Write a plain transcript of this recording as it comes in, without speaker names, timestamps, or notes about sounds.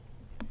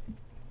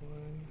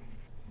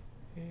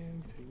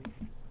and 2.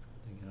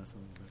 Thinking of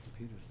something about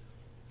computers.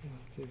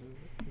 Let's see if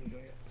we're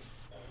doing it.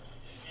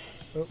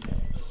 Oh.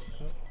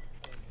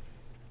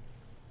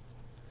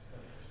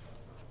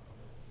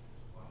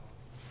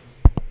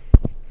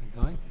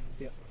 Going?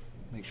 Yeah.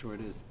 Make sure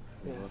it is.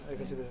 Yeah, I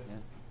can see the.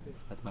 Yeah.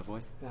 That's my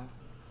voice? Yeah.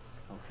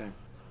 Okay.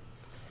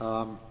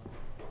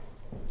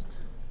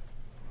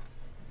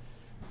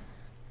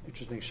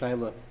 Interesting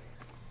shaila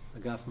I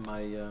got from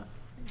my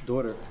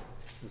daughter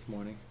this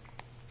morning.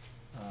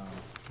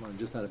 When I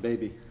just had a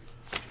baby.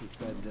 He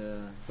said,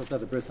 supposed to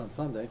have the bris on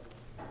Sunday.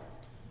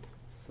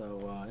 So,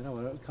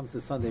 when it comes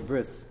to Sunday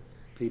bris,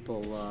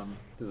 people,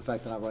 to the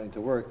fact they're not running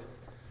to work,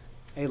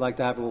 A, like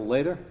to have it a little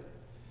later,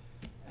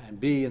 and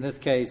B, in this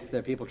case, there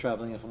are people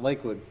traveling in from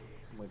Lakewood,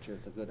 which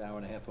is a good hour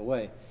and a half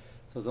away.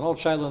 So it's an old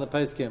shaila in the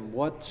Peskim.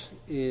 What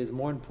is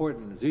more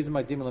important, Zrizim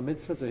Ma'adim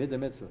mitzvahs or Hiddur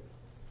mitzvah?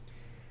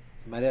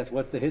 So you might ask,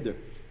 what's the Hiddur?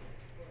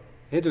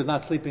 Hiddur is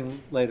not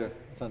sleeping later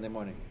Sunday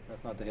morning.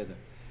 That's not the Hiddur.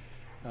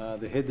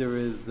 The Hiddur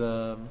is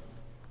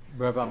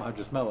Rav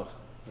Hadras Melech,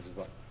 which is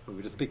what we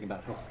were just speaking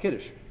about. Hilchos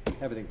Kiddush.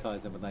 Everything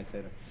ties in with Night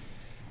Seder.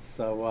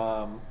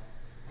 So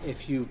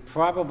if you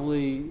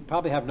probably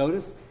have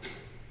noticed,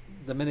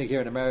 the minhag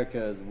here in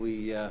America is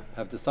we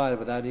have decided,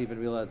 without even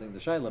realizing the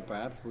shayla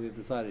perhaps, we have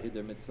decided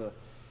Hiddur mitzvah,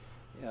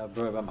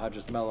 Rav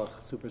Hadras Melech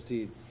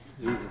supersedes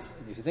Jesus.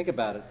 And if you think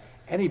about it,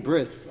 any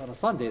bris on a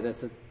Sunday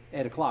that's at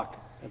 8 o'clock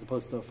as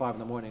opposed to 5 in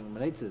the morning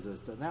when Nates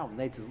is. Now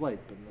Nates is late,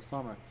 but in the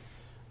summer,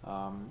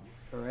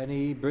 or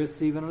any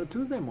bris even on a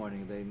Tuesday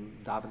morning, they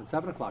daven at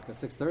 7 o'clock or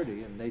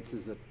 6:30, and Nates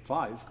is at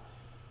 5.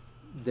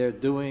 They're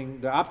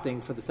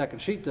opting for the second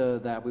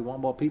shita that we want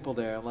more people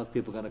there, and less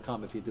people are going to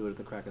come if you do it at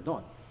the crack of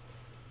dawn.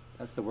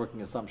 That's the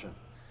working assumption.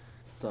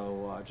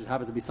 So it just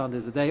happens to be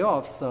Sunday's the day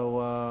off,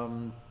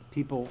 so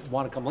people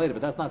want to come later,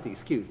 but that's not the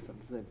excuse.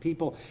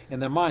 People in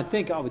their mind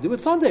think, we do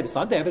it Sunday, but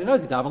Sunday everybody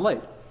knows you daven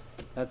late.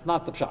 That's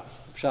not the pshat.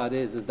 The pshat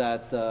is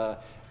that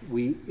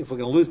if we're going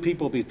to lose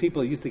people because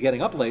people are used to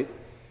getting up late,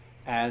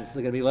 and it's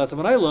going to be less of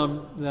an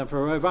olam, then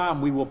for Rav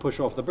Am we will push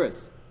off the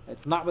bris.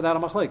 It's not without a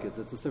machlekes.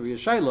 It's a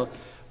serious shayla,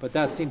 but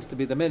that seems to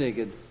be the minhag.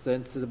 It's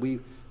since we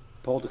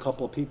polled a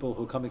couple of people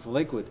who are coming from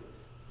Lakewood.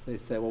 So they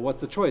say, well, what's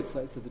the choice?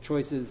 I said, the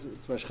choice is,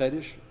 it's Rosh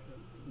Chodesh.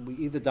 We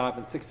either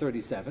daven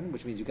 6:37,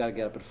 which means you got to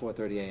get up at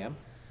 4:30 a.m.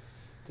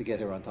 to get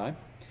here on time,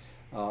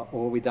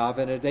 or we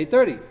daven at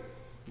 8:30, in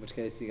which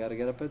case you got to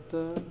get up at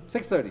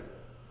 6:30.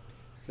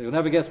 So you'll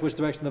never guess which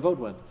direction the vote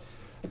went.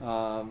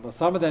 Well,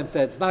 some of them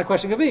said it's not a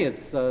question of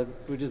convenience.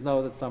 We just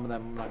know that some of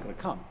them are not going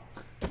to come.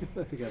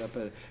 We got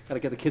to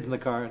get the kids in the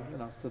car,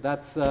 So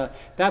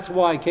that's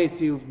why, in case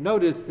you've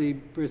noticed, the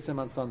brisim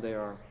on Sunday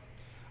are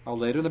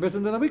later, and the brisim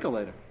in the week are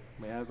later.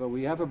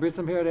 We have a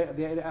brisim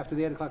here after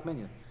the 8 o'clock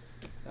minyan.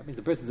 That means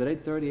the brisim is at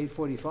 8:30,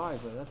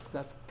 8:45.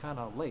 That's kind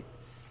of late.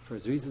 For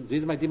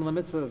Zrizim Ma'adim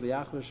Mitzvah,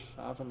 V'yachush,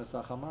 Avram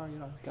Esach Amar,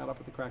 got up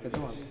at the crack of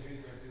dawn.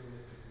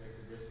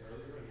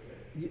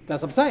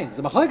 That's what I'm saying.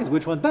 The machlekes is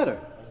which one's better.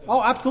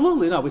 Oh,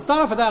 absolutely. No, we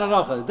start off with that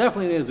halacha. It's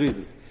definitely the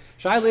Zrizis.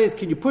 Shaila is,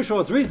 can you push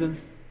off reason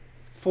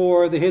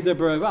for the Hiddur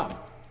B'Ravam?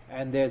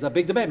 And there's a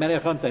big debate. Many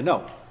of them say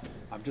no.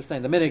 I'm just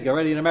saying the minhag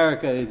already in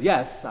America is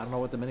yes. I don't know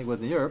what the minhag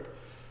was in Europe.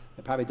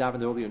 They probably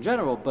davened earlier in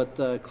general, but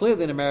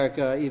clearly in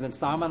America, even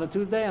Stam on a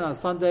Tuesday and on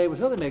Sunday, we're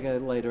still making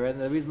it later.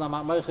 And the reason I'm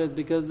not meicha is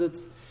because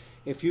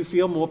if you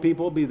feel more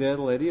people will be there,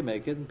 the later you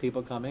make it, and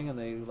people coming and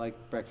they like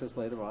breakfast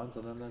later on, so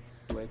then that's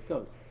the way it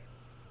goes.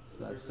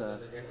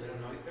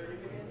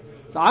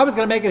 So I was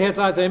going to make it here to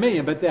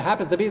 9:30 but there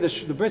happens to be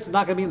the bris is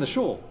not going to be in the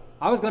shul.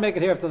 I was going to make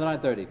it here after the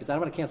 9:30 because I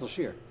don't want to cancel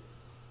shir.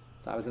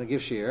 So I was going to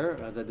give shir,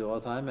 as I do all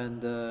the time,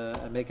 and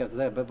make it after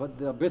that. But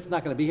the bris is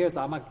not going to be here,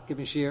 so I'm not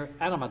giving shir,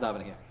 and I'm not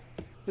davening here.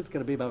 It's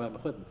going to be by my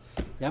mechutin.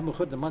 You have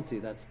mechutin and muncie.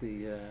 That's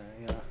the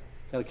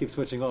got to keep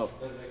switching off.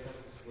 Does it make sense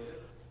to split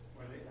it?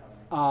 Where are they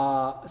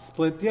davening?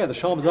 Split. Yeah, the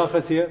Shalom Zach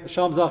is here. The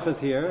Shalom Zach is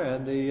here,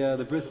 and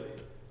the bris.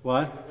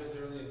 What? The bris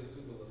early and the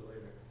sukkah a little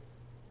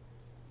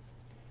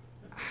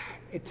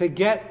later.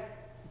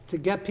 To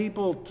get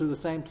people to the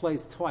same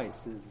place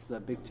twice is a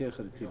big tircha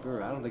to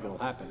tzibur. I don't think it'll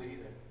happen.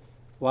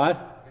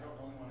 What? They don't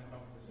only want to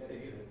come for the city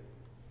either.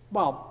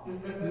 Well,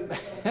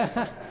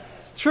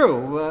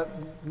 true.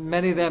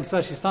 Many of them,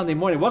 especially Sunday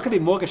morning. What can be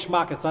more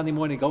geschmack a Sunday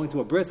morning going to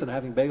a bris and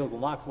having bagels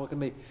and lox? What can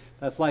be?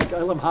 That's like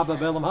Elam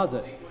Haba Elam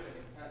Hazeh.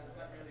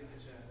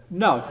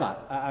 No, it's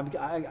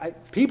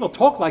not. People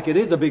talk like it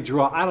is a big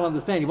draw. I don't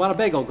understand. You want a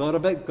bagel? Go to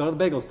the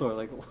bagel store.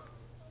 Like,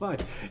 why?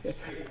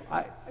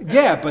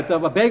 But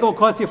a bagel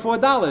costs you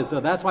 $4, so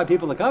that's why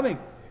people are coming.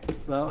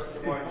 So,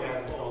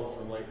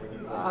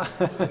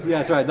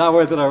 that's right. Not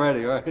worth it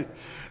already, right?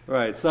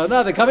 Right. So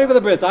no, they're coming for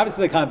the bris.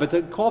 Obviously they come, but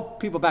to call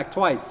people back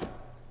twice.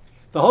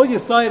 The whole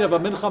yesod of a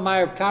mincha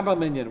ma'ariv kamba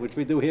minyan, which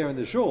we do here in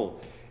the shul,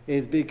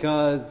 is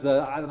because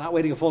I'm not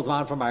waiting a full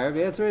zman for ma'ariv.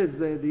 The answer is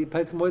the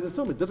Pesach always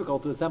assume it's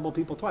difficult to assemble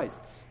people twice,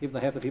 even though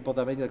half the people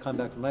that maybe come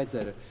back from night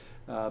seder.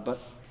 But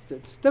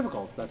it's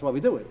difficult. That's why we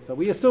do it. So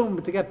we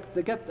assume to get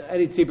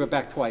Eddie Tzibra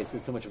back twice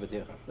is too much of a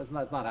tirchas. It's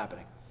not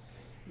happening.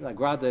 Like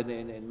rather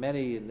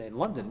in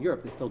London,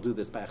 Europe, they still do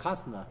this by a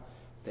chasna.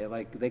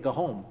 they go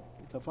home.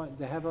 It's a funny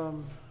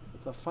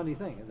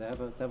thing. They have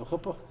a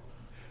chuppah.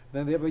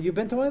 Then you've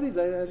been to one of these?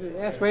 I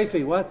asked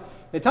Rafi what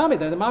they tell me.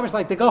 The mom is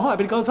like they go home.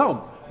 Everybody goes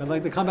home, and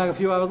like they come back a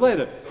few hours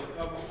later.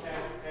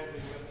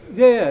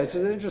 Yeah, it's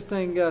just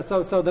interesting.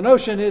 So the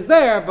notion is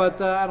there,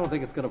 but I don't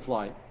think it's going to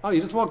fly. Oh, you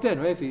just walked in,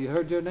 Rafi. You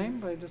heard your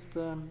name? I just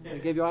I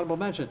gave you honorable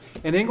mention.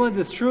 In England,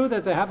 it's true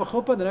that they have a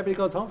chuppah, and then everybody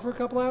goes home for a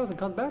couple hours and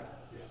comes back.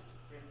 Yes.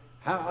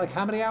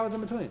 How many hours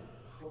in between?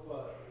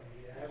 Chuppah,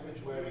 the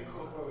average wearing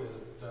chuppah is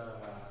at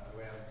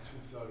around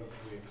 2:30,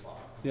 3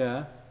 o'clock.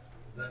 Yeah.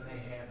 Then they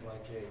have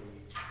like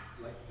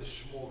the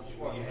shmorg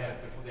where you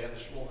have before they have the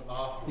shmorg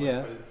afterwards,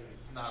 Yeah. but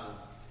it's not as.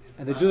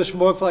 And they do the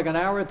shmorg for like an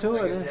hour or two?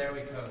 It's like or a then?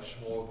 dairy kind of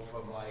shmorg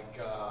from like,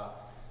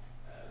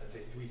 let's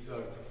say 3:30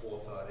 to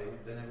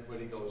 4:30. Then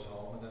everybody goes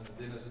home, and then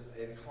the dinner's at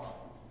 8 o'clock.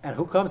 And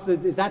who comes to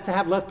is that to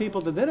have less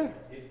people to dinner?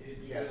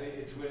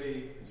 It's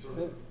really sort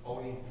of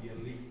only the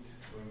elite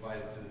who are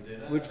invited to the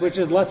dinner. Which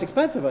is less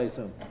expensive, I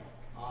assume.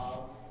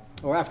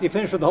 Or after you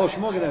finish with the whole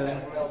shmorg and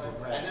everything.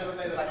 I never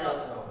made a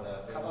fuss over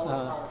that.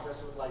 Kabbalah's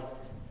promise with like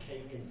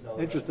cake and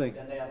soda. Interesting.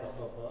 Then they have the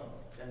chuppah.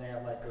 Then they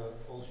have like a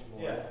full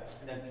shmorg. Yeah.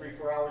 And then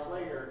 3-4 hours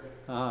later,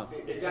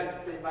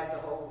 they invite the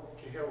whole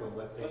kahila,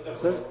 let's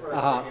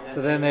say.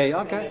 So then they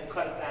cut it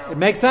down. It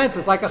makes sense.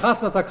 It's like a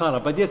chasna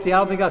takana, but yet, see, I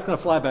don't think that's going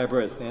to fly by a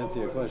bris. To answer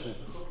your question.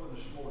 The chuppah and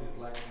the shmorg is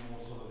like more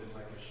sort of in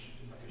like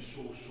a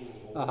shul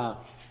Uh-huh.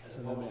 as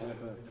opposed to the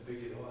big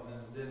and then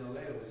the dinner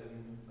later was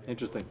in.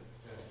 Interesting.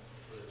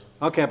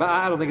 Okay, but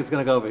I don't think it's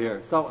going to go over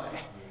here. So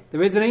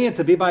there is an inyan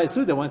to be by a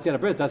suda once you had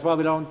a bris. That's why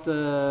we don't.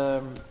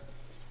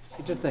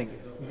 Interesting.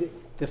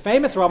 The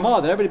famous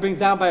Ramah that everybody brings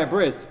down by a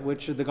bris,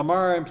 which the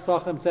Gemara in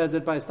Pesachim says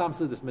it by a stam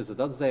suda dismissal,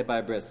 doesn't say it by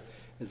a bris.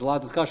 There's a lot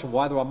of discussion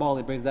why the Ramah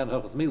only brings down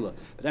Hilchas Milah.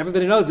 But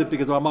everybody knows it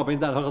because the Ramah brings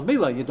down Hilchas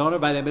Milah. You don't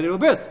invite anybody to a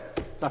bris.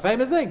 It's a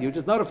famous thing. You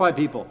just notify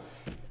people.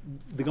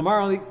 The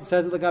Gemara only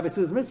says it like Gabi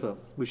Suda's mitzvah.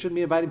 We shouldn't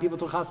be inviting people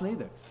to a chasna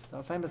either. It's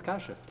a famous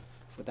kasha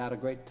without a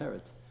great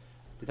teretz.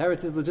 The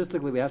teretz is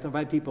logistically we have to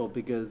invite people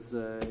because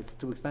it's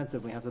too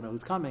expensive. We have to know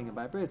who's coming. And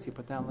by bris, you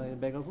put down the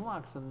bagels and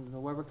lox, and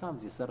whoever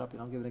comes, you set up. You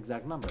don't give an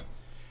exact number.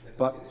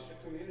 But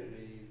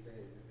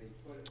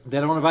they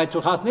don't invite to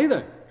a chasna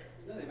either.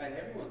 No, they invite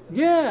everyone.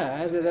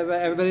 Yeah,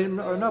 everybody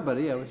or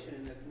nobody. Yeah.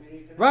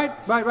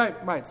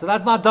 Right. So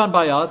that's not done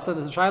by us. So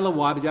there's a shiloh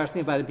why, but you're actually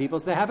inviting people.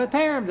 So they have a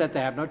term that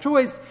they have no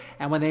choice.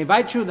 And when they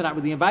invite you, they're not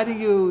really inviting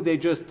you. They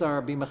just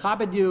are being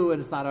mechabed you, and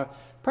it's not a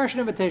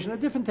Persian invitation. A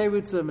different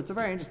terutzim. It's a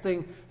very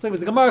interesting thing.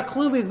 The Gemara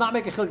clearly is not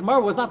making chiluk.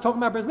 Gemara was not talking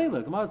about bris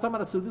milah. Gemara was talking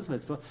about a sudas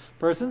mitzvah.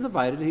 Person's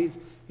invited. He's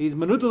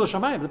menudu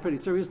l'shamayim. It's a pretty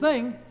serious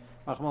thing.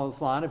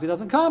 If he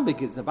doesn't come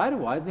because he's invited,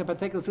 why isn't he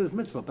partake of the sudas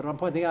mitzvah? But what I'm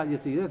pointing out, you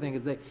see, the other thing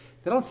is they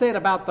don't say it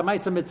about the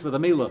Maisa mitzvah, the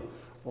milah,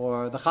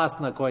 or the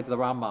chasna according to the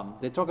Rambam.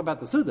 They talk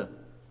about the suda.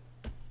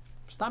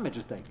 It's not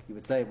interesting. You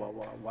would say, well,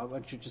 why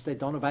don't you just say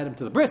don't invite him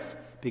to the bris?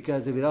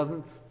 Because if he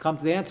doesn't come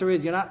to the answer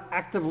is you're not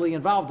actively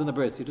involved in the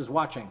bris, you're just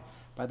watching.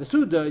 By the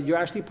suda, you're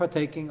actually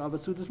partaking of a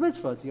suda's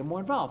mitzvah, so you're more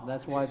involved. And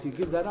that's why if you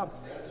give that up.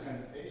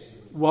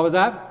 What was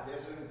that?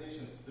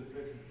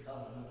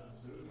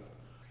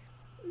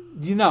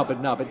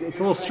 But it's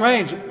a little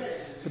strange.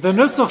 But the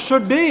nusach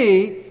should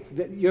be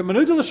that you're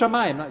menudu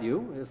l'shamayim, not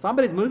you.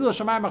 Somebody's menudu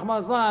l'shamayim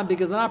rachmana litzlan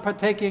because they're not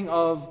partaking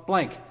of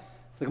blank.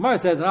 So the Gemara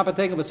says they're not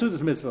partaking of a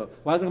sudas mitzvah.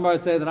 Why does the Gemara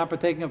say they're not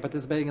partaking of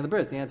participating in the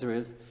bris? The answer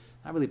is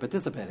not really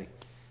participating.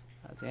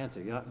 That's the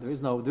answer. There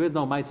is no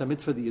ma'isa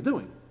mitzvah that you're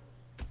doing.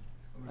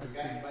 The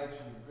guy invites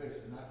from the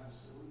bris and not from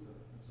Suda.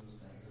 That's what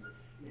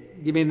I'm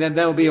saying. You mean then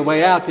there will be a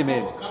way out? You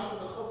mean? Come to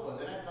the chuppah.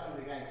 They're not telling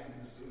the guy come to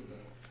the Suda.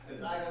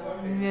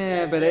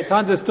 Yeah, but it's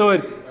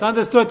understood. It's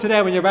understood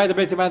today when you're right the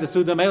bris, you invite the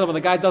suda mela. When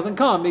the guy doesn't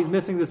come, he's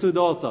missing the suda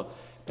also.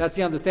 That's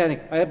the understanding.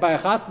 By a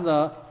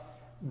chasna,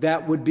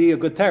 that would be a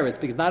good terrace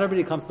because not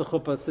everybody comes to the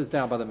chuppah, sits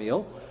down by the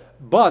meal.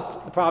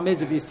 But the problem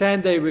is if you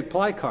send a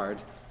reply card.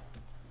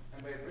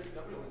 And by a bris,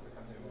 nobody wants to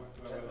come to.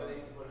 That's why they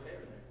need to put a chair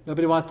in there.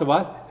 Nobody wants to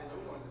what? I said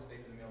nobody wants to stay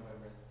for the meal by a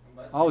bris.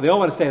 Unless Oh, they all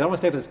want to stay. They don't want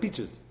to stay for the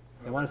speeches.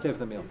 They want to stay for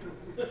the meal.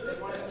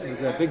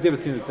 There's a big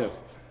difference between the two.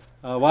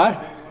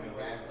 What?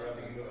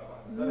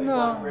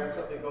 No. Grab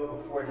something, go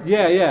before the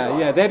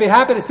Yeah. They'd be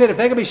happy to sit. If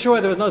they can be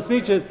sure there was no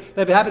speeches,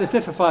 they'd be happy to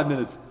sit for 5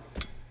 minutes.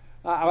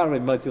 I don't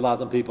really mutzi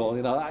lots on people.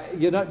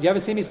 You ever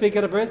see me speak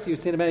at a bris? You've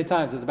seen it many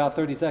times. It's about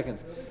 30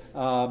 seconds.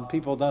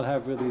 People don't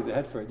have really the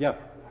head for it. Yeah.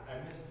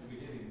 I missed the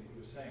beginning what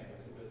you were saying,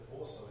 but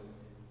also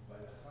by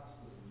the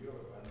chasnas in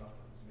Europe, I don't know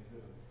if it's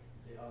different,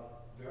 they are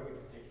very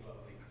particular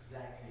of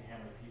exactly how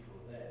many people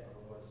are there. In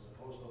other words, as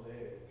opposed to over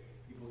here,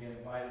 people get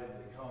invited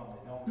and they come,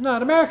 they don't. No,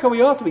 in America we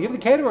give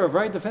the caterer a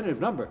very definitive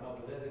number. No,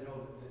 but there they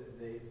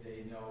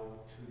know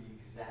to the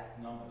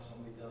exact number. If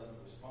somebody doesn't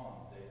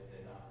respond,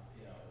 they're not,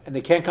 And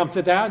they can't come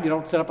sit down? You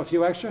don't set up a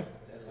few extra?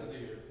 That's because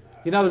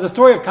they're. There's a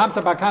story of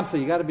Kamsa bar Kamsa.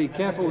 You got to be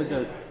careful with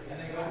those. And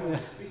they go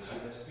with speeches.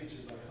 There's speeches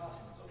by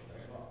chasnas over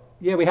there as well.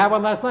 Yeah, we had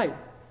one last night.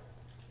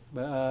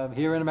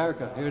 Here in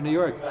America, here in New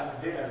York.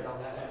 At the dinner, they'll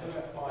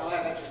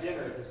have at the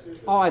dinner at the suda.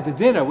 Oh, at the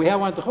dinner. We had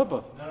one at the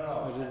chuppah. No.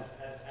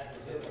 At the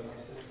dinner, my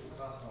sister's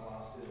chasna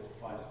last year,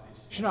 there were 5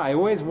 speeches. You know, I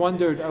always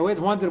wondered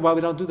why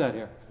we don't do that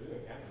here.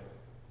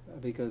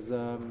 Because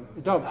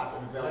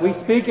we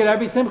speak at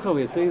every simcha.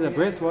 We speak at the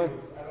bris. What? I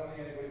don't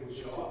think anybody would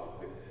show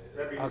up.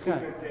 Rabbi Okay.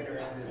 Yehuda dinner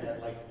ended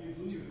at like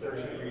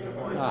 2:33 in the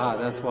morning.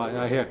 That's why.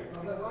 I hear.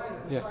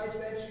 Besides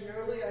mentioning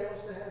early, I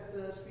also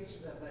had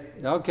speeches at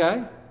night.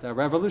 Okay, they're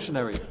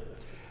revolutionary.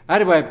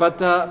 Anyway, but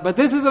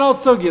this is an old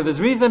sugya. There's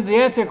reason. The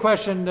answer to your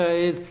question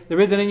is there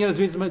is an Inyan. There's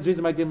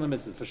reason my dim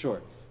limits is for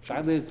sure.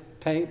 Shaila is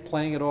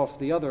playing it off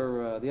the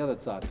other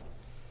side.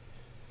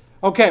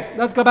 Okay,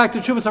 let's go back to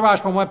Tshuvas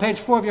HaRashba on page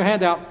 4 of your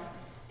handout.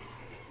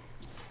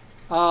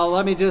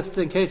 Let me just,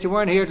 in case you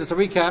weren't here, just a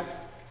recap.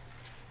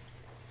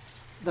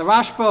 The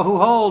Rashba who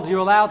holds you're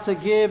allowed to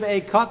give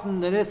a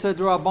cotton an Issa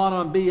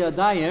D'Rabbanan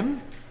Biyadayim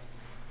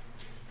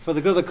for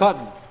the good of the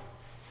cotton.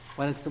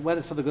 When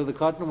it's for the good of the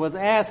cotton, was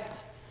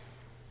asked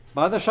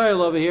by the Shail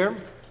over here,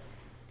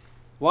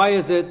 why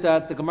is it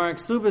that the Gemara in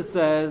Ksubas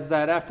says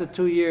that after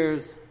 2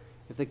 years,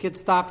 if the kid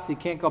stops, he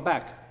can't go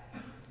back?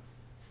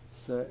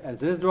 So,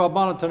 as it is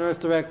D'Rabbanan to nurse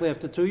directly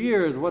after 2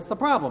 years, what's the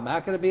problem?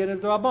 How can it be an Is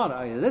D'Rabbanan?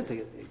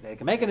 They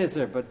can make an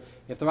Isser, but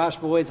if the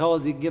Rashba always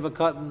holds he can give a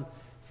cotton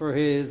for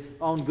his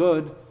own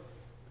good,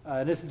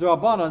 an Isser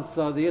D'Rabbanan,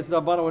 so the Isser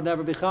D'Rabbanan would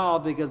never be Chal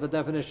because by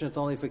definition it's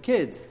only for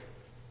kids.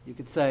 You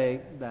could say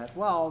that,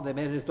 well, they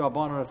made an Isser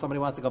D'Rabbanan if somebody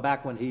wants to go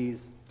back when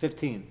he's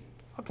 15.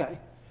 Okay.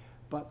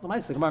 But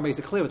the Gemara makes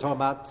it clear, we're talking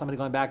about somebody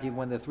going back even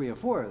when they're 3 or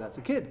 4. That's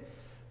a kid.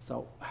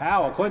 So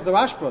how, according to the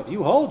Rashba, if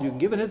you hold, you can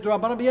give an Isser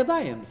D'Rabbanan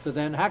Biyadayim. So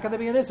then how can there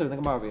be an Isser in the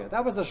Gemara over here?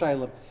 That was the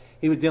Shaila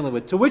he was dealing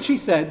with. To which he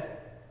said,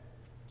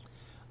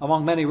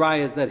 among many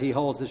rayas that he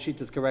holds his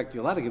sheet is correct,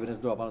 you're allowed to give an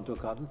Isser D'Rabbanan to a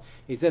cotton.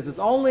 He says it's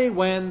only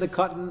when the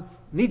cotton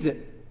needs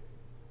it.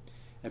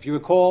 If you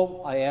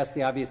recall, I asked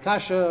the obvious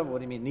kasha, what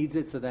do you mean needs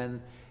it? So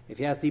then if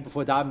he has to eat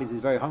before davening because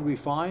he's very hungry,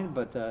 fine,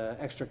 but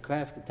extra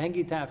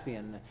tengi taffy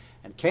and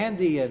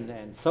candy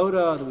and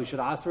soda, that we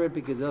should answer it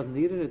because he doesn't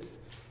need it, it's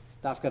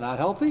dafka not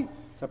healthy.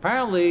 So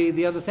apparently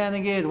the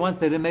understanding is once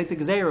they didn't make the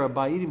gzeira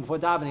by eating before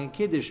davening and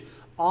kiddush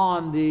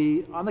on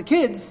the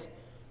kids,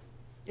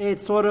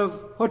 it's sort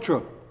of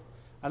hutra.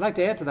 I'd like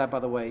to add to that, by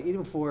the way,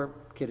 eating before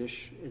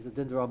kiddush is a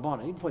din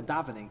d'Rabbanan. Eating before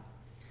davening,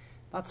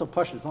 not so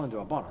push, it's only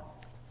d'Rabbanan.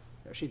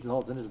 Sheet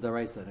holds in is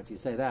d'Oraisa, and if you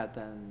say that,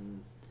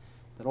 then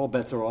all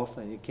bets are off,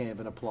 and you can't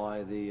even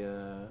apply the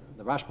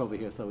Rashba over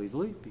here so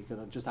easily. You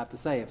can just have to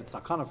say if it's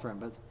sakana for him.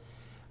 But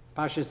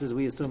Pashas, as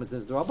we assume it's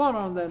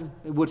d'Rabbanan, then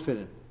it would fit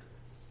in.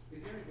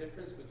 Is there a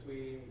difference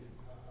between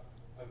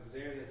a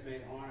gzeira that's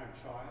made on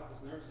a child?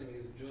 Because nursing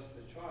is just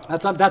a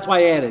child. That's why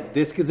I added.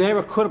 This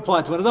gzeira could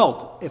apply to an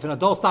adult. If an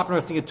adult stopped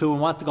nursing at 2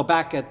 and wants to go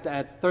back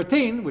at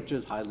 13, which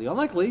is highly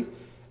unlikely,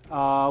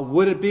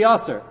 would it be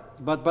usher?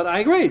 But I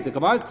agree. The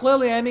Gemara is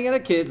clearly aiming at the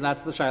kids, and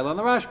that's the Shaila on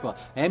the Rashba.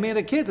 Aiming at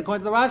the kids,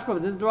 according to the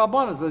Rashba, is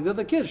d'Rabbanan for the good of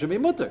the kids. Should be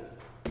mutter.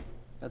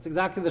 That's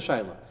exactly the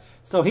Shaila.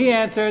 So he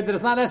answered that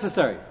it's not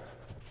necessary.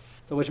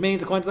 So which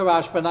means, according to the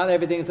Rashba, not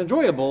everything is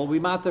enjoyable. We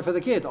matter for the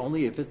kids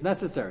only if it's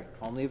necessary,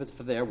 only if it's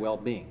for their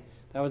well-being.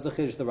 That was the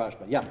Chiddush of the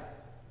Rashba. Yeah. So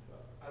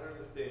I don't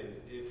understand.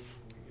 If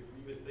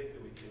we even think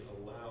that we can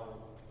allow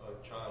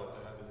a child to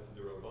have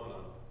this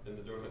d'Rabbanan, then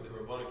the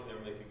d'Rabbanan can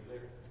never make a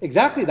gzeira.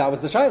 Exactly. That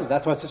was the Shaila.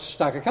 That's why it's just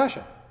Shtaka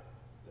Kasha.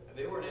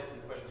 They weren't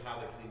asking the question how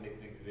they can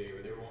make the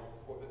gzeira. They were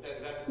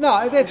no,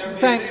 it's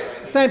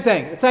the same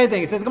thing. Same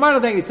thing. He says the Gemara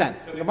doesn't make any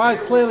sense. The Gemara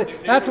is clearly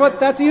that's what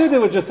Yehuda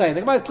was just saying.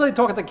 The Gemara is clearly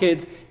talking to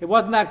kids. It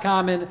wasn't that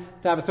common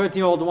to have a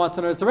 13-year-old who wants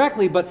to nurse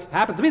directly, but it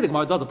happens to be the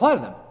Gemara does apply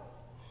to them.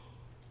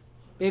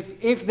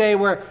 If they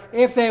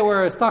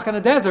were stuck in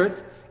a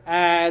desert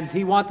and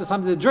he wanted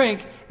something to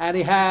drink and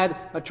he had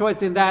a choice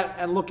between that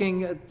and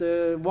looking at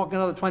walking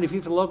another 20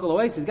 feet from the local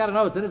oasis, he's got to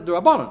know it's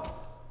d'Rabbanan.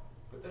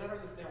 But then I don't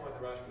understand why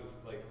the Rashba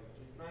is like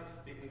he's not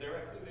speaking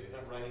directly. He's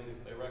not writing this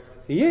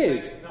directly. He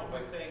is. By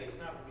saying it's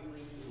not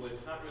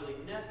really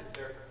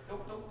necessary.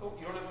 Don't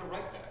you don't have to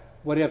write that.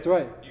 What do you have to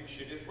write? You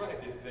should just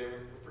write this gzeira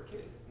for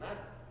kids.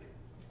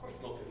 Of course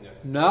milk is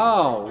necessary.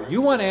 No, you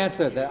want to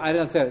answer that. I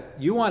didn't say it.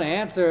 You want to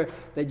answer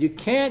that you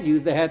can't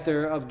use the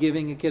heter of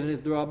giving a kid an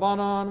Is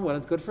D'Rabbanan when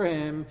it's good for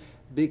him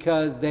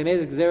because they made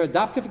a gzeira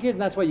dafka for kids,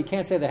 and that's why you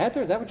can't say the heter.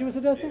 Is that what you were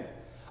suggesting?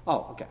 Yeah.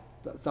 Oh, okay.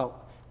 So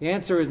the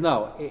answer is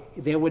no.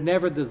 They would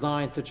never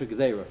design such a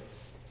gzeira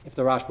if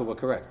the Rashba were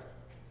correct.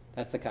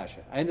 That's the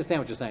kasha. I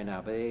understand what you're saying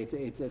now, but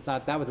it's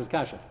not. That was his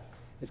kasha.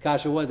 His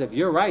kasha was if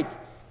you're right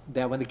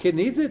that when the kid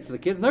needs it, so the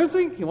kid's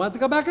nursing, he wants to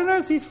go back and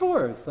nurse, he's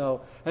 4.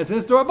 So it's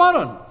his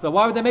d'Rabbanan. So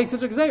why would they make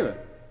such a gzeira?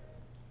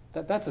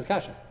 That's his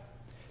kasha.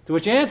 To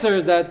which answer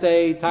is that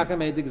they taka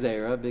made the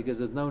gzeira because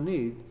there's no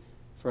need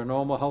for a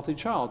normal healthy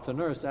child to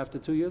nurse after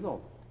 2 years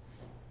old.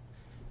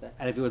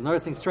 And if he was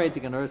nursing straight, he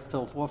can nurse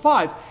till 4 or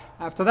 5.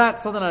 After that,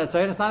 so then it's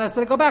not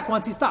necessary to go back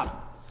once he stopped.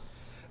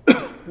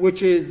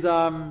 Which is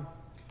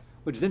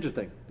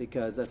interesting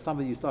because as some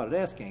of you started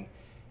asking,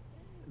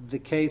 the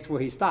case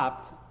where he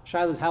stopped,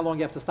 Shaila is how long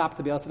you have to stop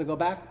to be able to go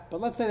back. But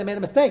let's say they made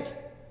a mistake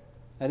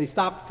and he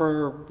stopped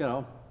for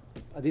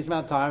a decent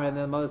amount of time, and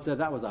then the mother said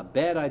that was a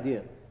bad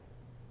idea.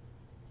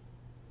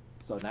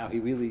 So now he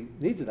really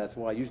needs it. That's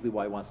why he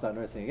wants to start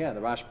nursing again.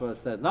 The Rashba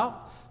says no.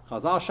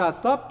 Chazal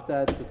shots up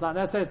that it's not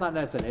necessary. It's not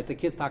necessary. If the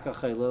kid's taka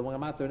chayla, when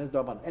I'm out there in his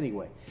dorban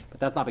anyway,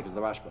 but that's not because of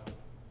the Rashba.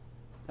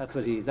 That's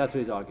what he's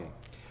arguing.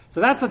 So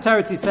that's the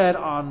teretz he said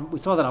on. We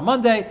saw that on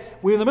Monday.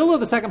 We're in the middle of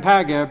the second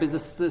paragraph.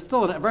 There's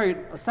still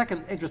a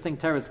second interesting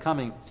teretz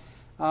coming.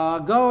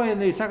 Go in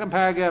the second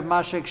paragraph,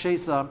 Mashek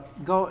Shesa.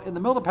 Go in the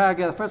middle of the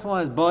paragraph. The first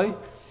one is boy,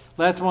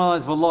 last one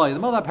is v'loy. In the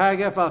middle of that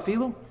paragraph,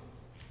 afilu.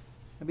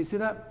 Maybe see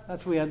that?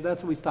 That's where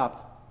we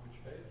stopped. Which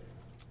page?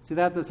 See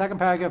that? The second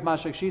paragraph,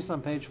 Mashek Shesa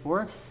on page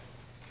 4.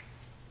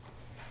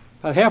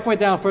 About halfway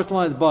down, first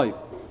line is boy.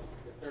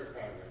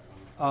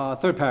 The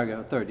third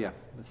paragraph. Third, yeah.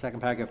 The second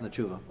paragraph from the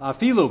tshuva.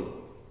 Afilu.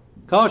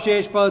 Kol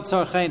sheyesh bo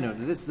tzarchenu.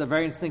 This is a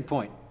very interesting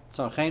point.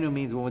 Tzarchenu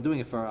means when we're doing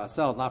it for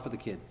ourselves, not for the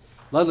kid.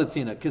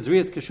 Lalatina.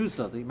 Kizrias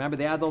kashusa. Remember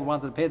the adult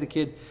wanted to pay the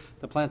kid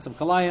to plant some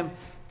kalayim.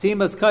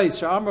 Timas kais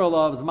sha'amr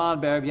olav zman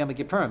be'erev Yom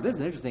Kippurim. This is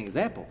an interesting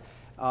example.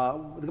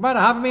 The Gemara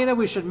Havamina,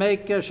 we should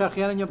make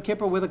Shachian and Yom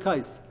Kippur with a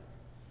kais.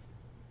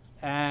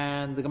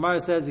 And the Gemara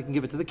says you can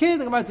give it to the kid.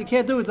 The Gemara says you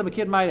can't do it, so the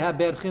kid might have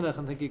bad chinuch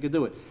and think you could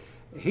do it.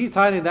 He's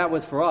finding that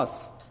was for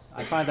us.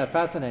 I find that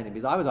fascinating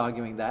because I was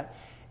arguing that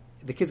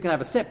the kid's going to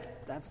have a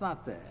sip. That's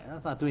not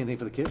doing anything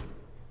for the kid.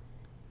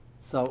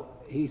 So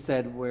he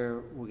said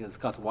we're going to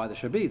discuss why there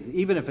should be.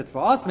 Even if it's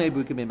for us, maybe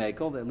we can be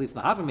makel, at least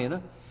in the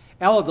Havamina.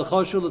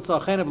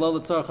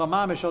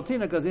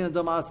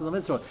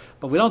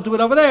 But we don't do it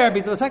over there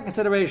because of a second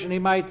consideration. He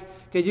might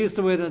get used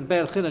to it and it's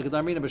bad chinuch.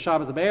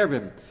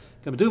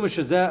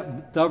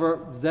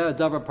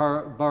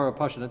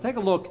 And take a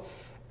look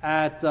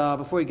at,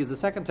 before he gives the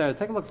second teretz,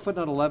 take a look at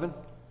footnote 11.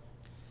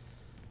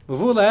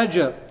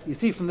 You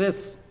see from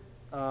this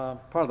part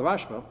of the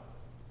Rashba,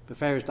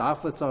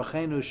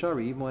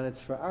 even when it's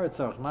for our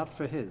tzarech, not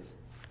for his.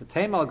 The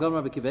Taim al Gom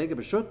Rabbi Kivega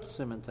b'shut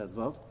Siman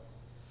Tezvav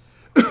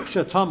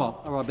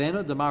Shatama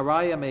Rabbeinu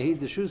Demaraya Mehid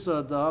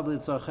Deshusa Da'avli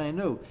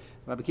Tzarchenu.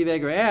 Rabbi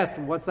Kivega asked,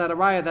 "What's that a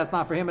raya? That's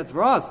not for him; it's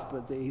for us."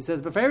 But he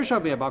says, "Beferish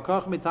over here,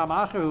 Balkoch Mitam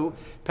Acheru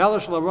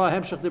Pelish LaRa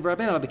Hemshach Div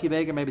Rabbeinu." Rabbi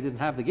Kivega maybe didn't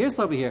have the gears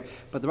over here,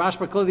 but the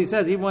Rashba clearly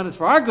says even when it's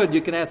for our good,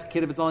 you can ask a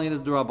kid if it's only in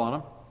his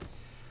durabanim.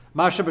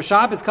 Masha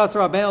b'shab is kasser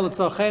Rabbeinu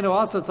l'tzarchenu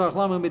also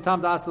tzarchlamu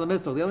mitam da'as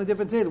l'misol. The only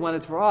difference is when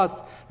it's for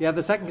us, you have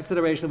the second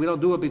consideration. We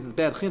don't do it because it's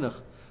bad chinuch.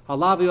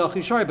 Halavi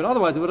achishari, but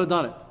otherwise we would have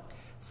done it.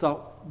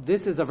 So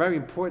this is a very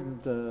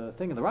important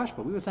thing in the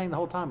Rashba. We were saying the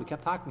whole time, we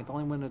kept talking, it's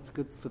only when it's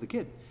good for the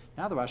kid.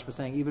 Now the Rashba is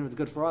saying, even if it's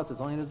good for us, it's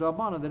only in his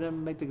Rabbanah, they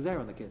didn't make the Gzera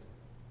on the kid.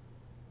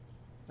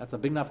 That's a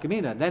big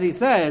nafkamina. Then he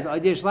says,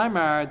 that's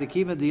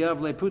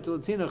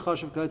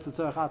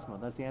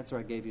the answer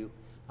I gave you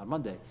on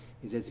Monday.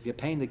 He says, if you're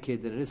paying the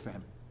kid, then it is for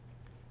him.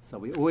 So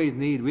we always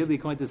need, really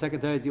according to the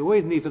secretaries, you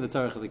always need for the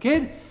tzarech of the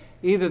kid,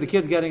 either the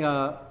kid's getting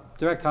a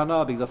direct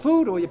hana because of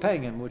food, or you're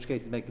paying him, in which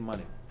case he's making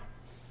money.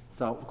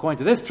 So, according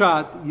to this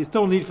pshat, you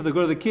still need for the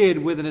good of the kid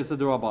with an Issa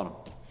D'Rabbanan.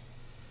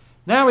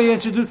 Now we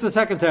introduce the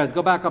second teretz.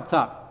 Go back up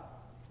top.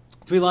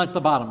 3 lines to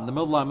the bottom. In the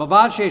middle line.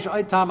 Mavad sheish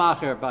aitam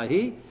acher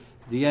bahi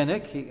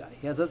diyenik.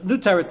 He has a new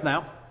teretz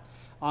now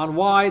on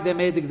why they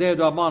made the Gzeir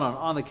D'Rabbanan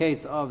on the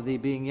case of the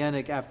being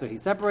yenik after he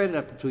separated,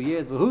 after 2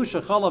 years. V'hu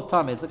shechalav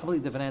tameh. It's a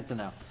completely different answer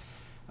now.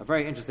 A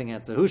very interesting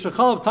answer. Hu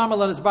shechalav tameh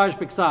lan itzbarish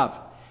b'ksav.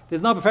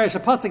 There's no beferish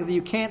pasuk that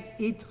you can't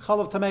eat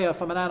chalav tameya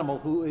from an animal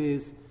who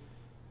is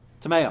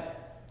tameya.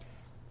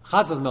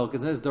 Chatzah's milk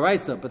is in his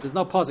deraisa, but there's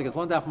no pasuk. It's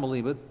learned out from a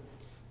libud.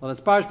 When it's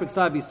parish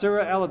b'ksav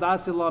yisura elad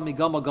asila mi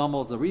gamal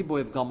gamal. It's a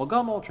reboy of gamal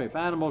gamal. Treif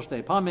animal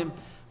shtei pamim.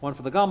 One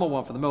for the gamal,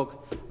 one for the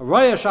milk. A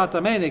roya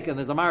shata menik, and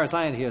there's a maris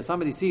ayin here.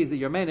 Somebody sees that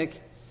you're menik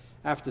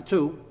after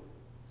 2.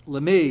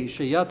 Lemi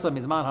sheyatza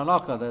mizman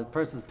hanaka. The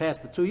person's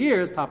past the 2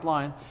 years. Top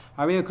line.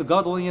 Ariya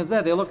kagadol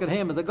yenzeh. They look at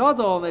him as a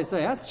gadol and they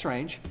say, that's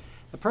strange.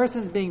 The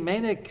person's being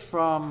menik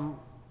from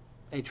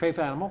a treif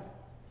animal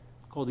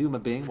called a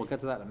human being. We'll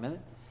get to that in a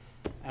minute.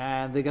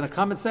 And they're going to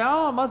come and say,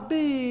 oh, it must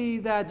be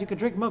that you can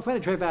drink milk from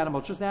any treif animal.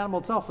 It's just the animal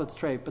itself that's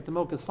treif, but the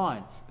milk is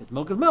fine. But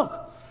milk is milk.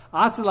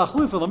 They'll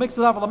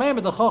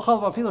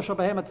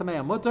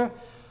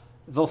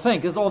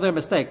think, this is all their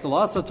mistake. And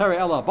they'll have a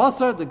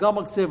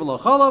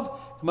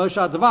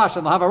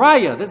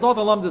raya. This is all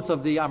the lumdus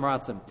of the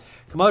Amaratzim.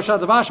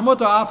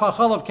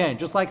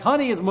 Just like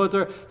honey is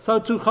mutter, so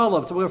too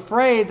chalav. So we're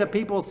afraid that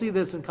people will see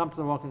this and come to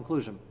the wrong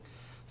conclusion.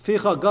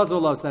 Ficha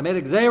gazulav. They made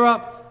a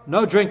gzeira,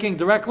 no drinking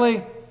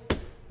directly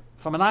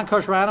from a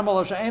non-kosher animal.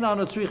 But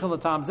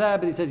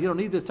he says, you don't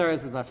need this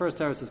teretz, but my first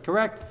teretz is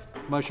correct.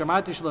 It's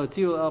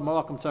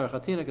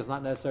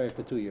not necessary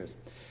after 2 years.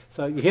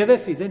 So you hear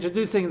this? He's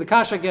introducing the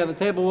kasha again. The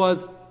table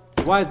was,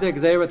 why is there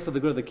gzeira? It's for the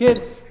good of the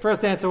kid.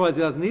 First answer was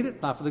he doesn't need it.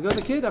 It's not for the good of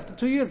the kid. After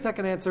 2 years,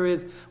 second answer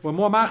is we're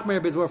more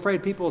machmir because we're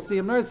afraid people will see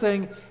him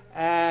nursing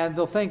and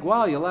they'll think,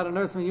 well, you're allowed to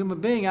nurse from a human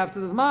being after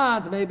this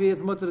month. Maybe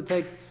it's mutter to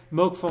take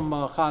milk from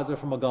a chaz or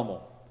from a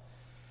gomel.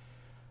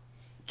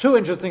 2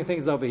 interesting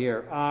things over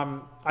here.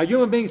 Are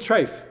human beings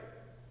treif?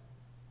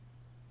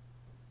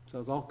 So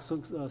it's all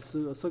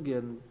sugya,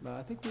 and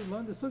I think we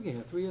learned the sugya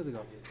here 3 years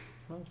ago.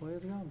 4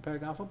 years ago? In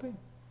Paragraph P?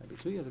 Maybe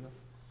 2 years ago.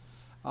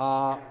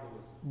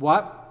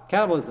 What?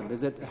 Cannibalism.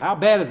 Is it? How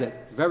bad is it?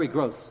 It's very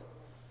gross.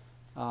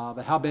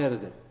 But how bad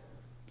is it?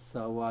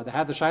 So they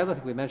had the Shaila, I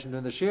think we mentioned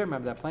in the Shir,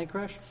 remember that plane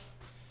crash?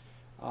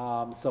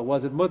 So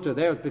was it mutter?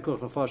 There was Bikuch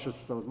Nefashos,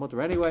 so it was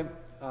mutter anyway.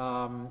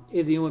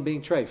 Is a human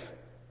being treif?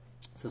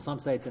 So some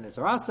say it's an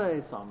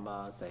Isarase, some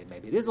say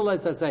maybe it is a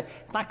Leis. Say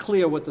it's not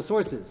clear what the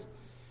source is.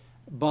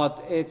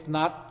 But it's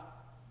not,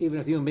 even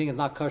if the human being is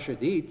not kosher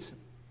to eat,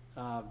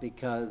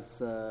 because,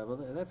 well,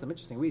 that's some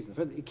interesting reason.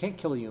 First, you can't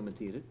kill a human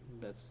to eat it,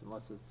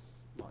 unless it's,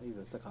 well,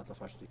 even Sekas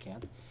Nefashos you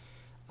can't.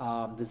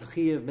 The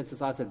Zechi of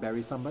Mitzvah said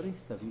bury somebody,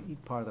 so if you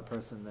eat part of the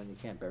person, then you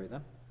can't bury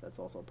them. That's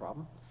also a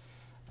problem.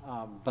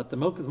 But the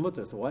milk is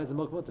mutter, so why is the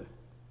milk mutter?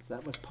 So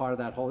that was part of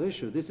that whole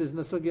issue. This is in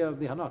the sugya of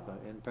the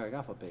Hanukkah in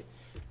Paragafapeh.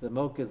 The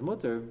milk is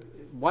mutter.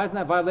 Why isn't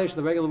that violation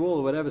of the regular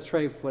rule? Whatever's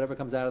treif, whatever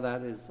comes out of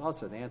that is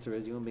also. The answer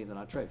is human beings are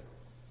not treif.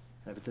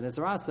 And if it's an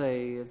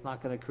Isarase, it's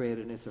not going to create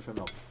an Isar for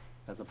milk,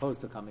 as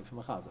opposed to coming from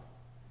a Chaza.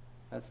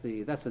 That's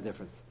the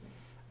difference.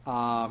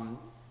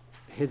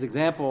 His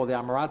example, the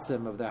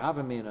Amaratzim of their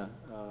Havamina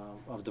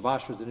of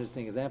Dvash was an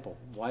interesting example.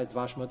 Why is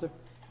Dvash mutter?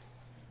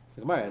 It's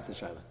the Gemara, it's the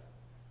Shaila.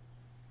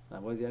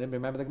 Anybody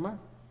remember the Gemara?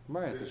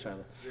 Gemara has the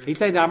Shaila. He'd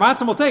say the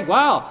Amaratzim will think,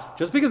 wow,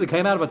 just because it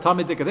came out of a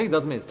tummy thing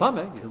doesn't mean it's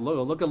tummy.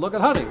 Look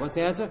at honey. What's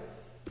the answer?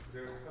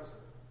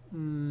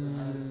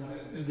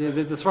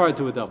 There's a svara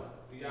to it though.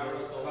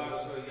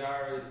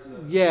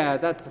 Yeah,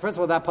 that's first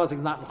of all, that pasuk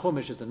is not in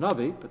Chumash, it's a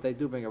Navi, but they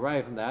do bring a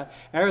raya from that.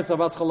 Eretz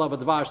Avas Chalav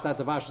Dvash, that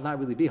Dvash is not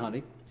really bee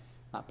honey,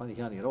 not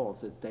honey at all.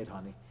 It's date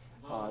honey.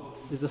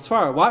 There's a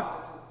svara.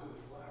 What?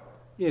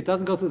 Yeah, it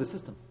doesn't go through the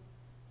system,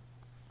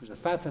 which is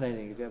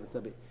fascinating. If you ever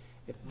study,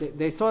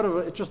 they sort of,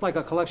 it's just like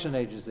a collection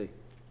agency.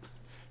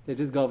 They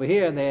just go over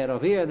here and they add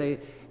over here.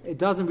 It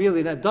doesn't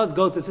really. That does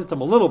go through the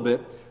system a little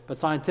bit, but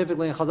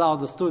scientifically, and Chazal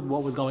understood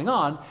what was going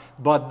on,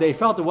 but they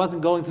felt it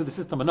wasn't going through the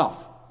system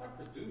enough.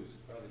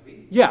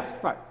 Yeah,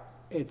 right.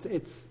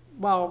 It's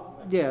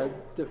well, yeah.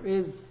 There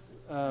is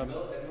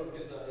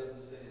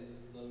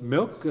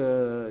milk.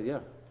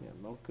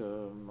 Milk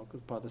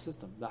is part of the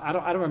system. I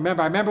don't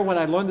remember. I remember when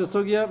I learned the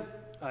sugya.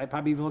 I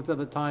probably even looked at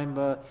the time.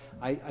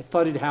 I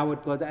studied how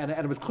it was, and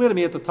it was clear to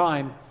me at the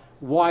time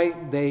why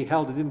they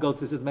held it didn't go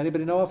through the system.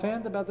 Anybody know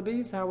offhand about the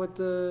bees? How it?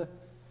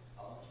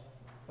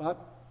 What?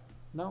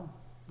 No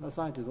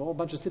scientists. A whole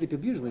bunch of city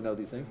people usually know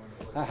these things.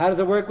 How does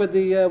it work with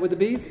the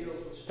bees?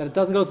 That it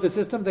doesn't go through the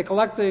system. They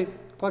collect it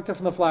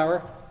from the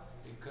flower.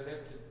 They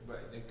collected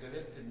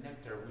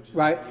nectar, which is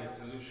right. A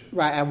solution.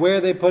 Right, and where are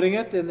they putting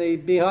it in the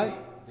beehive?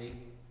 In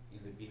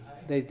the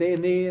beehive.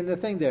 They in the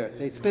thing there.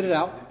 They spit it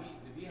out. The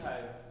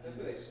beehive.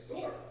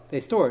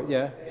 They store it.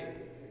 Yeah.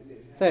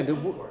 They do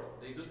store it.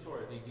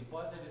 They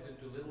deposit it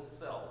into little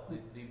cells. The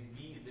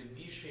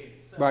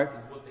bee-shaped cell right.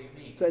 is what they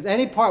need. So is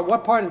any part?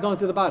 What part is going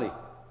through the body?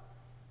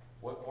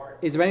 What part?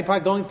 Is there any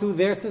part going through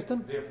their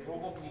system? They're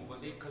probably,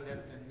 when they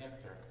collect the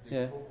nectar,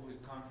 they're probably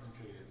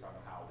concentrated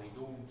somehow. They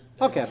don't.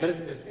 Okay, but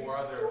it's, or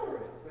other.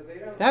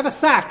 They have a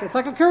sac. It's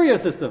like a courier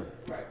system.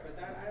 Right, but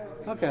that I don't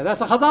think. Okay, that's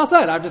what Chazal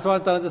said. I just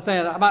wanted to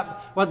understand.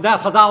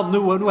 That Chazal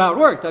knew how it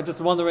worked. I'm just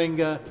wondering.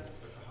 But the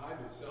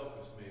hive itself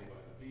is made by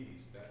the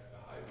bees. That the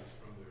hive is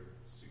from their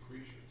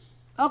secretions.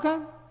 Okay. I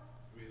mean,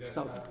 that's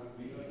not what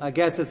we eat. I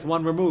guess it's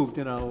one removed.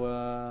 We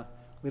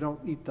don't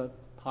eat the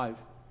hive.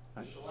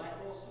 Right.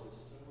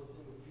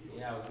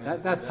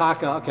 That's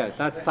taka. Okay,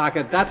 that's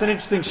taka. That's an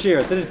interesting shir.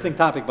 It's an interesting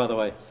topic, by the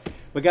way.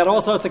 We got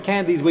all sorts of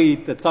candies we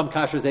eat that some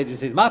kashrus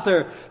agencies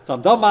matter,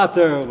 some don't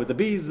matter, with the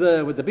bees,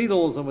 with the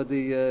beetles, and with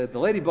the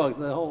ladybugs,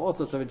 and all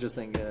sorts of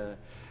interesting.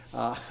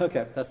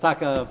 Okay, that's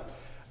taka.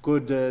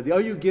 Good. The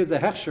OU gives a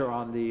hechsher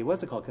on the,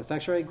 what's it called,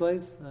 confectionery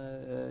glaze.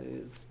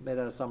 It's made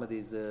out of some of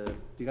these.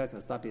 You guys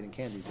can stop eating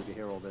candies if you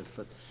hear all this,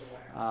 but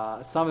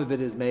some of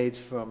it is made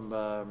from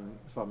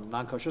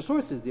non-kosher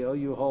sources. The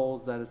OU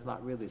holds that it's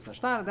not really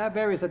snashtan. That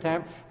varies at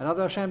time, and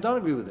other Hashem don't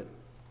agree with it.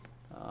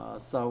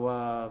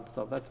 So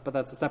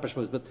that's a separate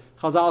shmuz. But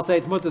Chazal say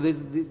it's mutter.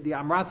 The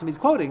Amratzim he's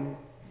quoting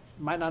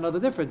might not know the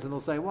difference, and they'll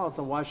say, well,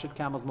 so why should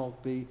camel's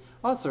milk be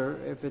usher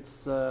if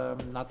it's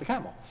not the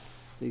camel?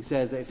 So he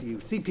says if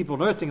you see people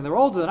nursing and they're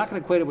older, they're not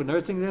going to equate it with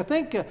nursing. They'll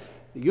think the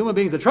human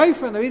beings are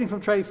treifa and they're eating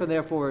from treifa, and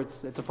therefore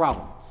it's a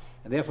problem.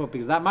 And therefore,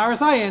 because that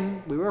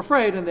marasayin, we were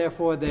afraid, and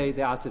therefore they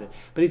asked it.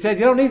 But he says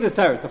you don't need this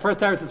teretz. The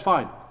first teretz is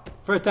fine.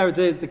 First teretz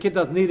is the kid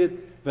doesn't need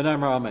it.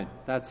 V'namar amen.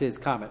 That's his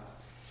comment.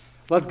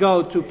 Let's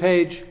go to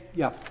page.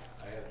 Yeah. I have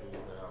to look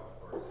it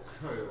up, of course.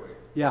 Wait.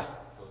 Yeah.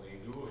 So they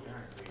do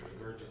apparently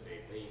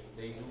regurgitate.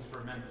 They do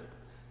ferment it.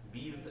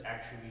 Bees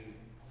actually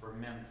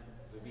ferment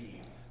the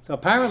bee. So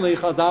apparently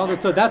Chazal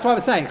understood. That's what I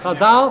was saying.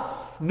 Chazal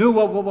knew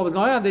what was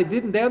going on.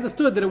 They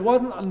understood that it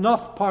wasn't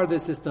enough part of the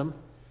system.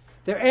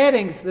 They're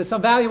adding, there's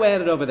some value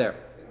added over there.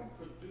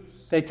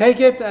 They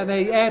take it and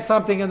they add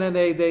something and then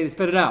they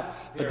spit it out.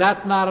 But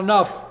that's not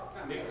enough.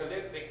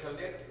 They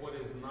collect what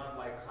is not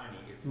like honey.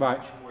 It's right.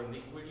 Much more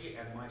liquidy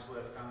and much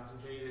less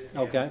concentrated.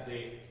 Okay.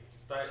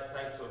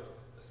 Types of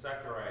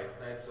saccharides,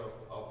 types of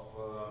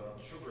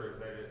sugars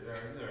that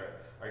are in there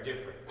are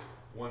different.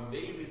 When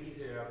they release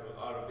it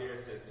out of their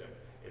system,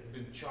 it's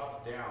been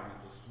chopped down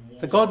into small.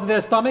 So it goes to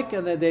their stomach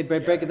and then they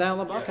break it down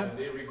a little bit? Yes, okay. and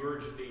they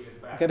regurgitate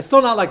it back. Okay, but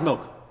still not like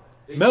milk.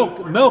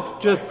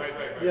 Milk just,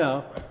 you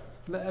know,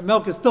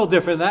 milk is still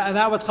different. And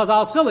that was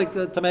Chazal's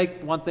chilik to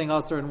make one thing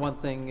usher and one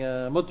thing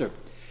mutter.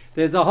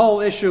 There's a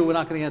whole issue we're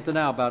not going to get into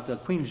now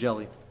about queen's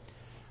jelly.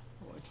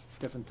 It's a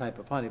different type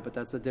of honey, but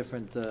that's a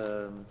different,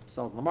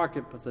 sells in the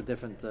market, but it's a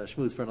different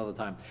schmooze for another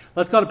time.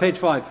 Let's go to page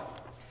 5.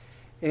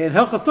 In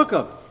Hilchos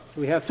Sukkah, so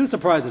we have two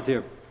surprises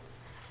here.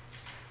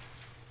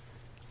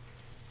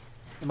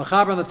 The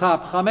Mechaber on the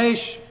top,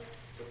 Chamesh,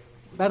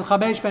 Ben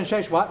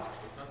Sheish, what?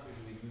 It's not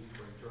usually used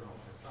for internal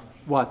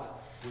consumption.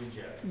 What? Queen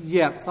jelly.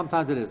 Yeah,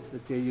 sometimes it is.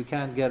 You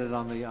can get it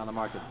on the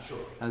market. Sure.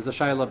 And there's a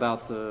shayla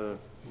about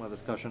whether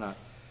it's kosher or not.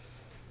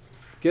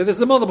 Okay, this is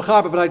the Mullah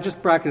Mechaber, but I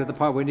just bracketed the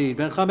part we need.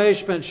 Ben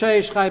Chamesh, Ben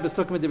Sheish, Chai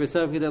B'Sukkah D'Vei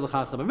Sev G'dei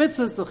L'Chacham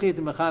B'Mitzvahs, L'Chit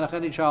M'Chanach,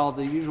 any child,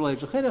 the usual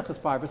age of chinuch is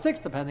 5 or 6,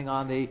 depending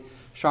on the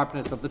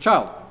sharpness of the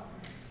child.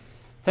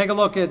 Take a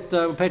look at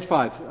page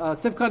 5.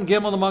 Sivkan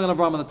Gimel, the Magen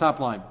Avraham on the top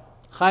line.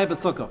 Chai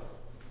B'Sukkah.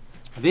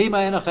 V'ima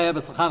Ena Chai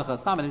B'S'Chanach.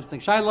 It's not an interesting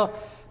shayla.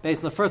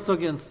 Based on the first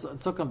Sukkah and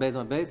Sukkah, based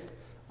on base.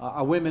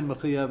 Are women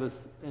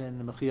mechiyavas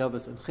and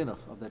chinuch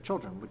of their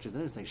children, which is an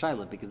interesting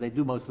shayla because they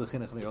do most of the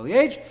chinuch in the early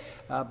age.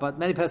 But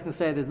many pesachim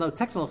say there's no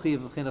technical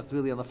chiyav of chinuch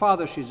really on the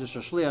father; she's just a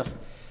shliach.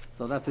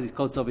 So that's what he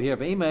quotes over here.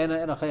 Ve'ima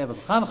ena chayav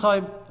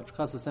l'chanchaim, which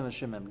causes him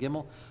shem em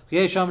gimel.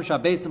 Chiyesham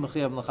shabeistim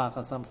mechiyav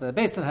l'chanchaim. Some say the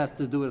beistin has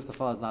to do it if the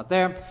father is not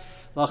there.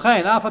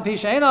 L'chayin afa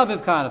pisha ein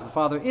aviv kan. If the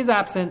father is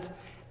absent,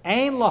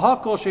 ein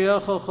lahakol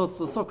sheyachol chutz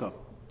l'sukkah.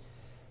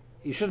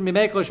 You shouldn't be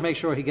make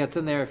sure he gets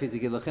in there if he's a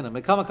gid l'chinam.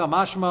 Mekamaka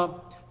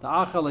mashma. The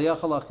achal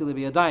yachal achili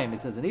biyadayim. He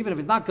says, and even if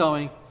he's not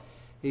going,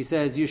 he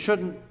says you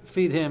shouldn't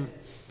feed him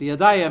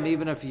biyadayim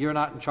even if you're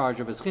not in charge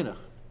of his chinuch.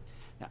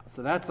 Now,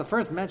 so that's the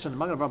first mention the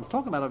Magen Avraham is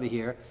talking about over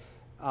here.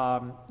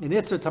 In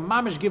Isser to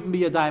mamish give him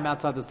biyadayim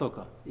outside the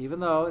sukkah,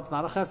 even though it's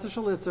not a chefzer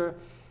shel Isser,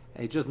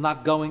 it's just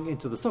not going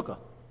into the sukkah.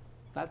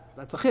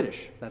 That's a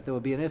chiddush that there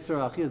would be an Isser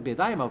achilas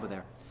biyadayim over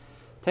there.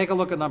 Take a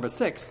look at number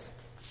 6.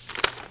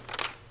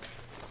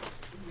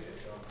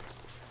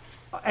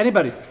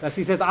 Anybody. That's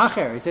he says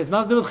acher. He says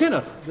nothing to do with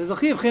chinuch. There's a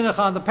chiv chinuch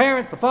on the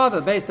parents, the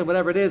father, the beis,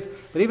 whatever it is.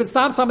 But even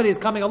somebody is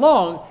coming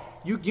along,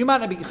 you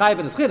might not be chayiv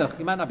in his chinuch,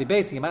 you might not be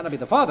basing, you might not be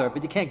the father,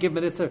 but you can't give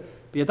him an isser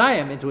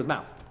biyadayim into his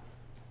mouth.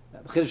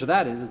 The chiddush of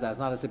that is that it's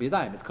not isser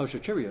biyadayim. It's kosher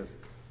Cheerios.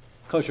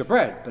 It's kosher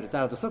bread, but it's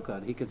out of the sukkah,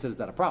 and he considers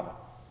that a problem.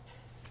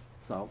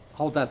 So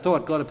hold that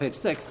thought. Go to page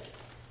 6,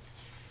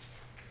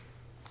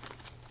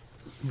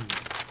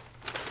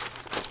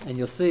 and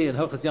you'll see in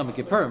Hilchos Yom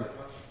Kippurim.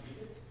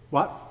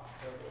 What?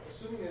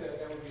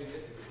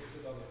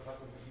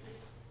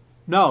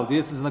 No,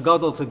 this is in the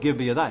gadol to give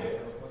biyadayim.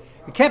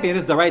 It can't be an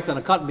is the rice on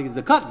a cotton because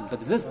it's a cotton, but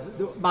this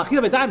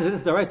machil biyadayim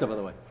is the rice, by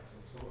the way.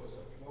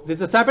 This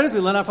is a separate. We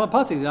learn out from a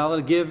pasuk. You're not allowed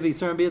to give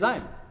yisurim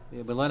biyadayim.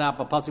 We learn out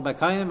from a pasuk by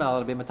kainim. Not allowed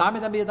to be matami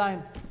than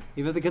biyadayim.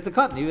 Even if the kid's a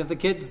cotton, even if the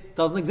kid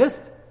doesn't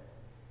exist.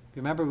 If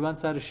you remember, we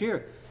once had a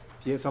shir.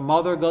 If a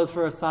mother goes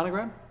for a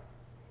sonogram,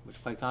 which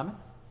is quite common,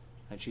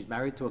 and she's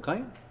married to a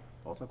kain,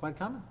 also quite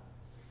common,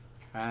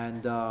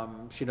 and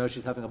she knows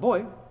she's having a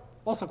boy,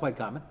 also quite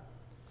common.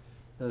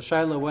 The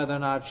shayla whether or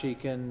not she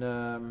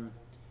can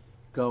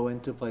go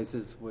into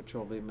places which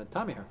will be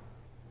matami her.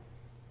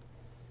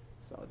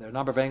 So there are a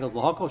number of angles.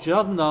 L'hakol. She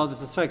doesn't know.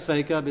 This is sfek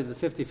sveika because it's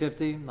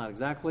 50-50, not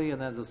exactly,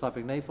 and then there's a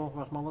safek neifel,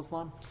 Rahman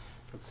al-Islam.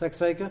 So it's sfek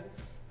sveika.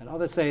 And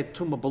others say it's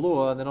tumah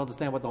balua, and they don't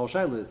understand what the whole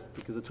shayla is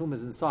because the tumah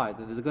is inside.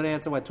 And there's a good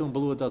answer why tumah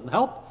balua doesn't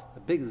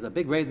help. There's a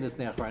big raid in this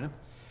ne'achrayim.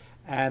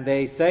 And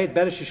they say it's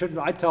better she shouldn't.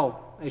 I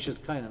tell Eishes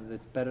Kainim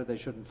it's better they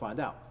shouldn't find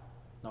out.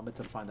 Not meant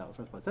to find out in the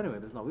first place. Anyway,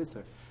 there's no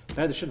Isser.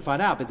 Better they shouldn't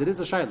find out because it is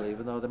a shayla,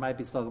 even though there might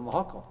be some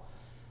lahakol.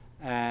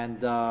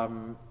 And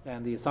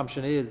the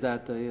assumption is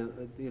that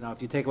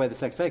if you take away the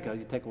sex feka,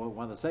 you take away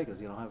one of the svekas,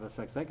 you don't have a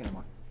sex feka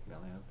anymore.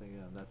 Really, I think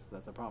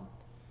that's a problem.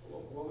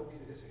 What would be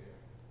the issue here?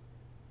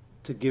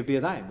 To give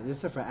biyadayim, the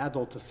Isser for an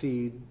adult to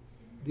feed.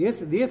 The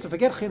Isser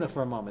forget chinuch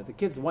for a moment. The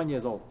kid's 1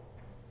 year old,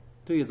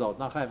 2 years old,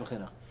 not chayav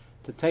chinuch.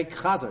 To take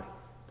chazer,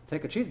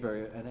 take a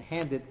cheeseburger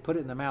and put it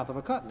in the mouth of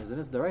a cotton is an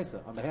Isser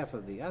deraisa on behalf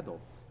of the adult.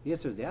 The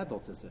Isser is the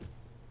adult's Isser.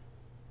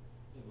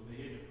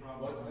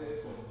 What's the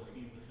issue?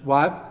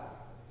 What?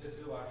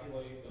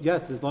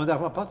 Yes, it's learned out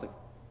from a pasuk.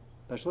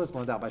 Especially it's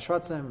learned out by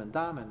Shratzim and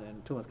Dam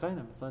and Tumas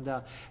Kainim. It's learned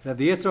out. Now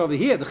the Isser over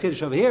here, the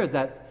Chiddush over here is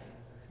that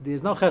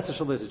there's no Chesed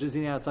Shal Isser, just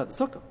eating outside the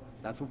sukkah.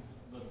 That's what.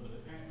 But the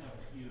parents have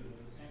here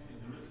the same thing.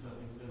 The Ritva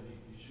thing says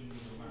you shouldn't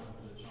go around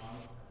with the child.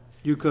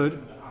 You could.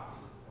 The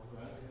opposite,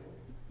 right?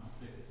 Not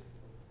six.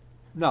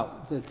 No,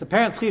 it's the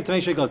parents' chiv to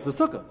make sure he goes to the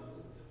sukkah.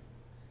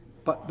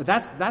 But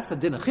that's a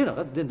din of chinuch.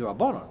 That's a din of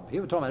rabbanon.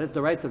 Here we're talking about it's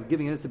the rights of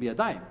giving it to be a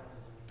dime.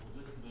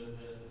 The food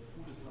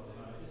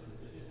is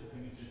it's an issue for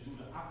you to do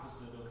the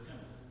opposite of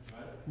chinuch,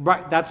 right?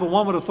 Right. That's what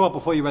one would have thought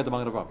before you read the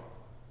Magen Avraham.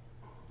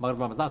 Magen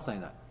Avraham is not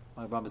saying that.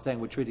 Magen Avraham is saying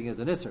we're treating it as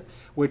an isser,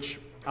 which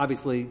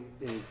obviously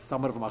is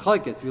somewhat of a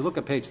machlekes. If you look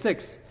at page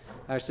 6,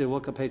 actually we'll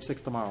look at page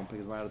 6 tomorrow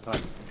because we're out of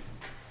time.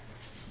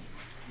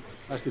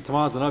 Actually,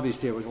 tomorrow's the Navi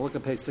Shir. We're going to look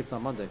at page 6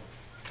 on Monday.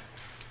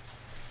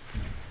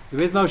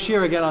 There is no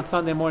shir again on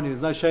Sunday morning.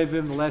 There's no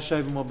shavim. The last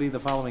shavim will be the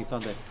following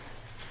Sunday.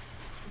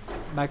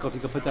 Michael, if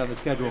you could put that on the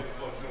schedule.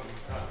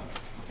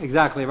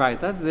 Exactly right.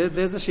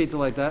 There's a sheet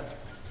like that.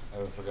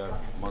 I forgot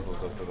muzzle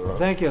took to the road.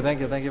 Thank you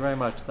very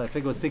much. So I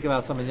figure we'll speak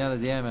about some in Yana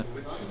Diyaman.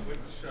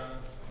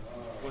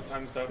 What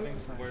time is davening?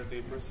 Where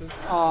the bris is?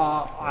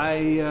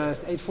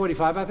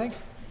 8:45, I think.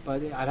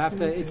 But I'd have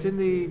to. It's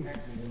in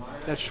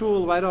that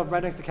shul right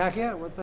next to Kakia. What's that?